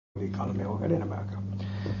the economy already in America.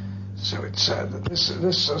 So it's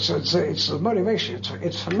it's the motivation.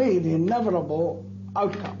 It's for me the inevitable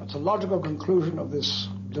outcome. It's a logical conclusion of this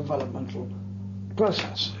developmental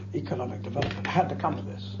process, economic development. It had to come to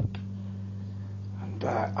this. And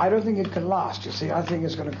I don't think it can last. You see, I think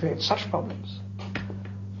it's going to create such problems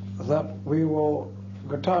that we will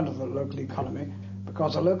return to the local economy,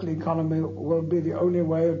 because the local economy will be the only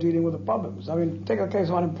way of dealing with the problems. I mean, take a case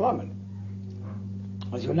of unemployment.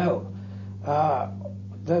 As you know,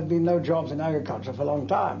 there have been no jobs in agriculture for a long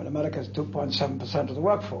time. In America, it's 2.7% of the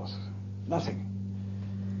workforce. Nothing.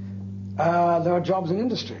 There are jobs in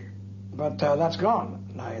industry, but that's gone.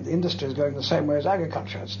 Now, the industry is going the same way as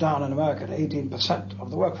agriculture. It's down in America to 18%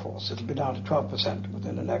 of the workforce. It'll be down to 12%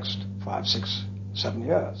 within the next 5, 6, 7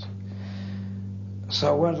 years.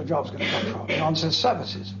 So where are the jobs going to come from? Nonsense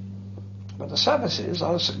services. But the services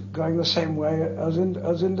are going the same way as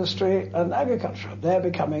industry and agriculture. They're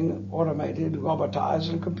becoming automated, robotized,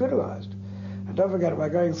 and computerized. And don't forget, we're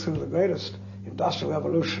going through the greatest industrial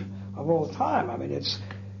revolution of all time. I mean, it's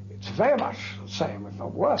very much the same, if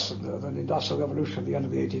not worse, than the industrial revolution at the end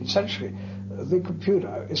of the 18th century. The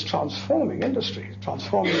computer is transforming industry,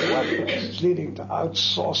 transforming the workplace. It's leading to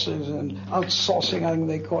outsourcing, I think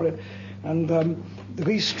they call it, and the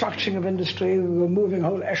restructuring of industry, removing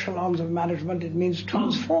whole echelons of management. It means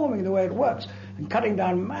transforming the way it works and cutting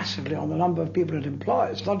down massively on the number of people it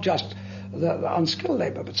employs, not just the unskilled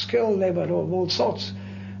labor, but skilled labor of all sorts.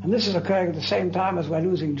 And this is occurring at the same time as we're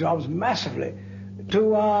losing jobs massively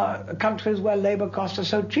to countries where labor costs are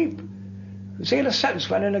so cheap. You see, in a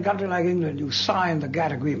sense, when in a country like England you sign the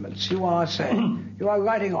GATT agreements, you are saying, you are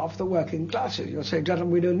writing off the working classes. You're saying,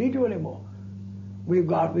 gentlemen, we don't need you anymore. We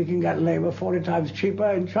can get labor 40 times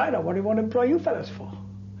cheaper in China. What do you want to employ you fellas for?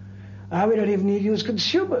 We don't even need you as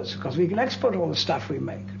consumers, because we can export all the stuff we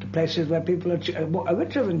make to places where people are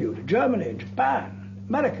richer than you, to Germany, Japan,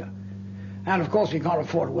 America. And of course we can't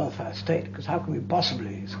afford a welfare state, because how can we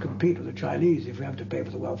possibly compete with the Chinese if we have to pay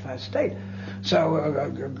for the welfare state?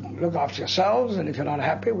 So look after yourselves, and if you're not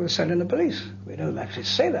happy, we'll send in the police. We don't actually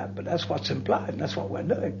say that, but that's what's implied, and that's what we're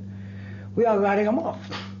doing. We are writing them off.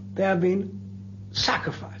 They have been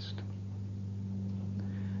sacrificed.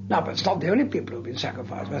 Now, but it's not the only people who've been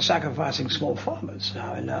sacrificed. We're sacrificing small farmers.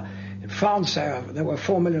 Now, in France, there were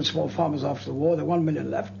 4 million small farmers after the war. There are 1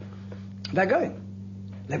 million left. They're going.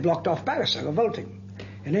 They blocked off Paris. They're revolting.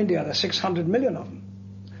 In India, there are 600 million of them.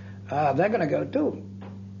 They're going to go too.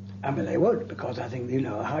 I mean, they won't, because I think,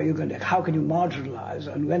 how can you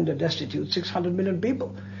marginalize and render destitute 600 million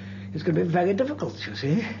people? It's going to be very difficult, you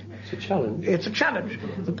see. It's a challenge. It's a challenge.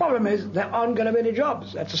 The problem is there aren't going to be any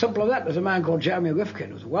jobs. That's as simple as that. There's a man called Jeremy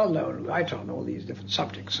Rifkin, who's a well-known writer on all these different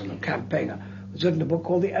subjects and a campaigner, who's written a book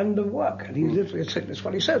called The End of Work. And he literally said, that's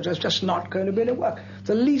what he says. There's just not going to be any work.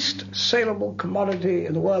 The least saleable commodity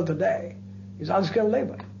in the world today is unskilled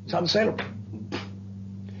labor. It's unsaleable.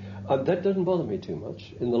 That doesn't bother me too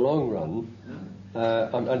much. In the long run,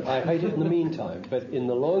 and I hate it in the meantime, but in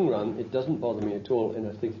the long run, it doesn't bother me at all, and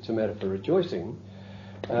I think it's a matter for rejoicing.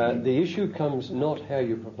 The issue comes not how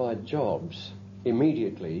you provide jobs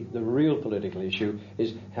immediately. The real political issue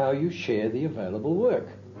is how you share the available work.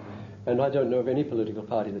 And I don't know of any political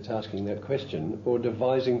party that's asking that question or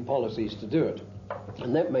devising policies to do it.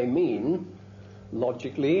 And that may mean,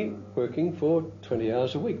 logically, working for 20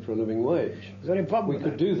 hours a week for a living wage. Is there any problem We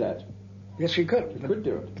could do that. Yes, we could. We could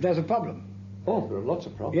do it. But there's a problem. Oh, there are lots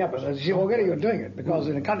of problems. Yeah, but as you already you're doing it, because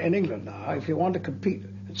in England now, if you want to compete,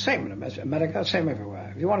 it's same in America, same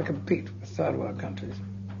everywhere. If you want to compete with third world countries,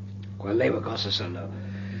 where labor costs are so low,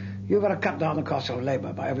 you've got to cut down the cost of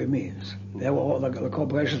labor by every means. The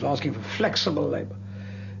corporations are asking for flexible labor,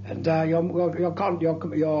 and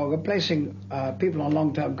you're replacing people on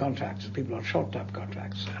long-term contracts, people on short-term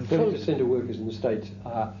contracts. And 30% of workers in the States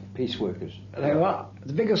are piece workers. They are.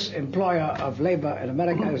 The biggest employer of labor in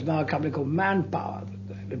America is now a company called Manpower.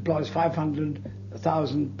 It employs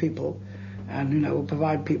 500,000 people, and will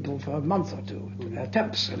provide people for a month or two. They're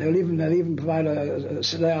temps. And they'll even provide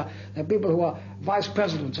they're people who are vice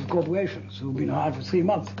presidents of corporations who've been hired for 3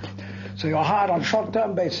 months. So you're hired on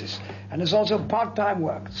short-term basis. And there's also part-time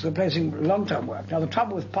work. It's replacing long-term work. Now, the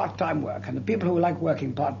trouble with part-time work, and the people who like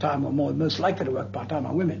working part-time or most likely to work part-time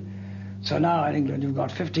are women. So now in England you've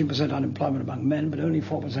got 15% unemployment among men, but only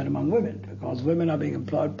 4% among women, because women are being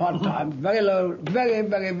employed part-time, very low, very,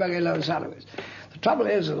 very, very low salaries. The trouble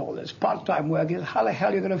is with all this part-time work is how the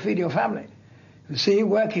hell are you going to feed your family? You see,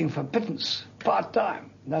 working for pittance,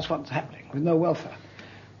 part-time, that's what's happening with no welfare.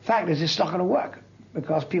 Fact is, it's not going to work,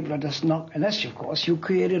 because people are just not, unless, of course, you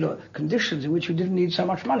created conditions in which you didn't need so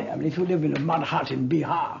much money. I mean, if you live in a mud hut in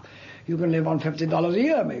Bihar, you can live on $50 a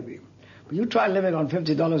year maybe. But you try living on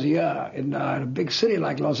 $50 a year in a big city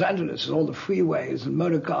like Los Angeles, with all the freeways and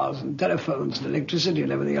motor cars and telephones and electricity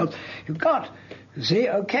and everything else, you can't. You see,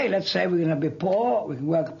 okay, let's say we're going to be poor, we can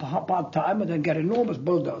work part-time and then get enormous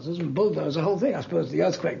bulldozers and bulldoze the whole thing. I suppose the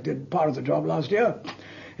earthquake did part of the job last year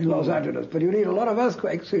in Los Angeles. But you need a lot of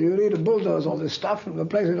earthquakes, so you need to bulldoze all this stuff and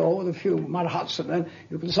replace it all with a few mud huts, and then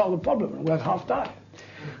you can solve the problem and work half-time.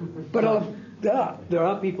 But there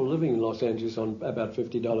are people living in Los Angeles on about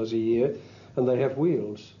 $50 a year, and they have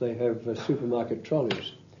wheels. They have supermarket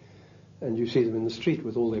trolleys. And you see them in the street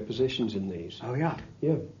with all their possessions in these. Oh, yeah.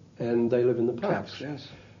 Yeah. And they live in the parks. Yes.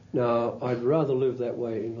 Now, I'd rather live that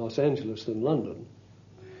way in Los Angeles than London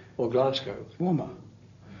or Glasgow. Warmer.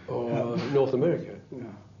 Or North America.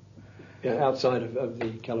 Yeah, outside of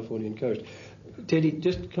the Californian coast. Teddy,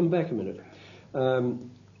 just come back a minute.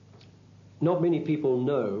 Not many people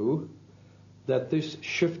know that this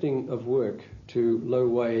shifting of work to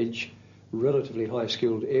low-wage, relatively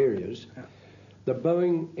high-skilled areas, the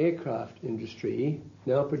Boeing aircraft industry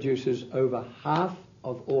now produces over half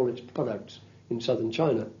of all its products in southern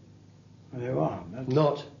China. There are.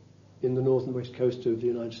 Not in the north and west coast of the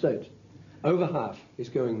United States. Over half is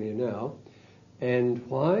going there now. And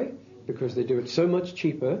why? Because they do it so much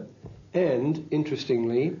cheaper and,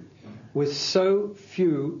 interestingly, with so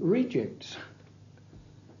few rejects.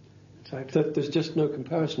 That there's just no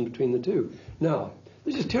comparison between the two. Now,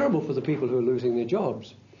 this is terrible for the people who are losing their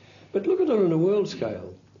jobs. But look at it on a world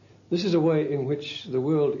scale. This is a way in which the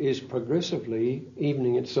world is progressively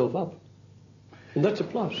evening itself up. And that's a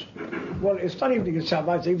plus. Well, it's not evening itself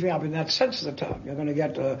up, it's evening up in that sense of the term. You're going to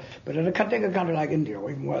get, but in take a country like India, or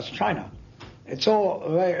even worse, China, the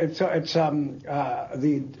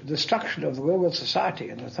destruction of the global society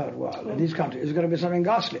in the third world in these countries is going to be something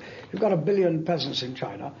ghastly. You've got 1 billion peasants in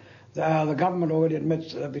China. The government already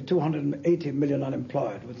admits there'll be 280 million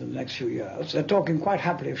unemployed within the next few years. They're talking quite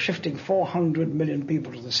happily of shifting 400 million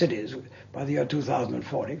people to the cities by the year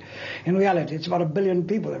 2040. In reality, it's about 1 billion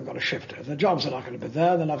people they've got to shift. The jobs are not going to be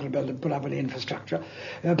there. They're not going to be able to put up any infrastructure.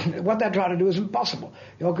 What they're trying to do is impossible.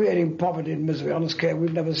 You're creating poverty and misery on a scale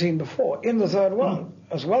we've never seen before in the third world,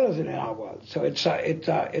 as well as in our world. So there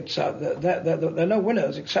are no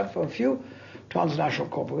winners except for a few transnational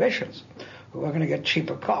corporations who are going to get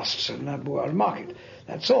cheaper costs in that world market.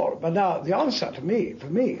 That's all. But now, the answer for me,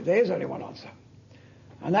 there is only one answer.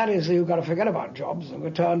 And that is that you've got to forget about jobs and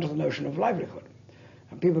return to the notion of livelihood.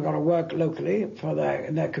 And people have got to work locally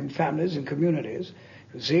in their families and communities,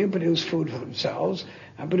 you see, and produce food for themselves,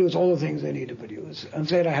 and produce all the things they need to produce, and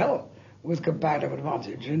say to hell with comparative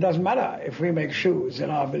advantage. And it doesn't matter if we make shoes in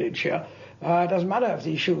our village here. It doesn't matter if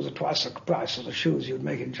these shoes are twice the price of the shoes you'd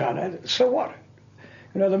make in China. So what?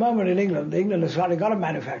 You know, the moment in England has hardly got a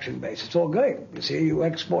manufacturing base. It's all going. You see, you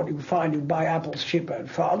export, you buy apples cheaper in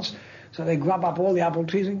France, so they grub up all the apple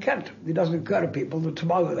trees in Kent. It doesn't occur to people that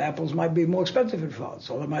tomorrow the apples might be more expensive in France,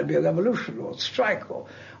 or there might be a revolution, or a strike, or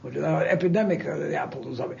an epidemic of the apples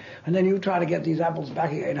or something. And then you try to get these apples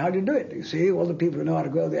back again. How do you do it? You see, all the people who know how to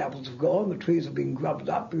grow the apples have gone, the trees have been grubbed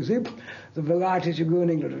up, you see. The varieties you grew in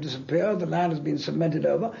England have disappeared, the land has been cemented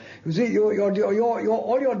over. You see, all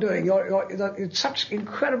you're doing, it's such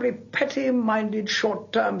incredibly petty-minded,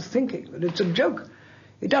 short-term thinking that it's a joke.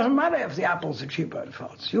 It doesn't matter if the apples are cheaper in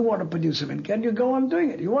France. You want to produce them in Kent, you go on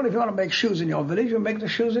doing it. If you want to make shoes in your village, you make the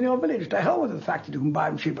shoes in your village. To hell with the fact that you can buy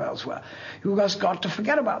them cheaper elsewhere. You've just got to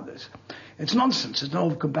forget about this. It's nonsense. It's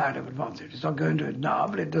no comparative advantage. It's not going to it now,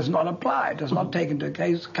 but it does not apply. It does not take into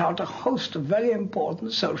account a host of very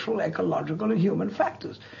important social, ecological, and human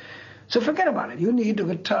factors. So forget about it. You need to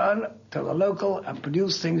return to the local and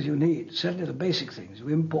produce things you need. Certainly the basic things. You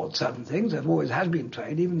import certain things. There always has been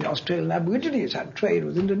trade. Even the Australian Aborigines had trade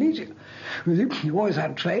with Indonesia. You always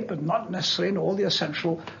had trade, but not necessarily in all the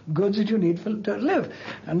essential goods that you need to live.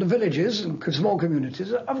 And the villages and small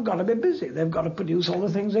communities have got to be busy. They've got to produce all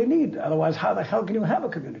the things they need. Otherwise, how the hell can you have a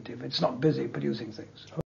community if it's not busy producing things?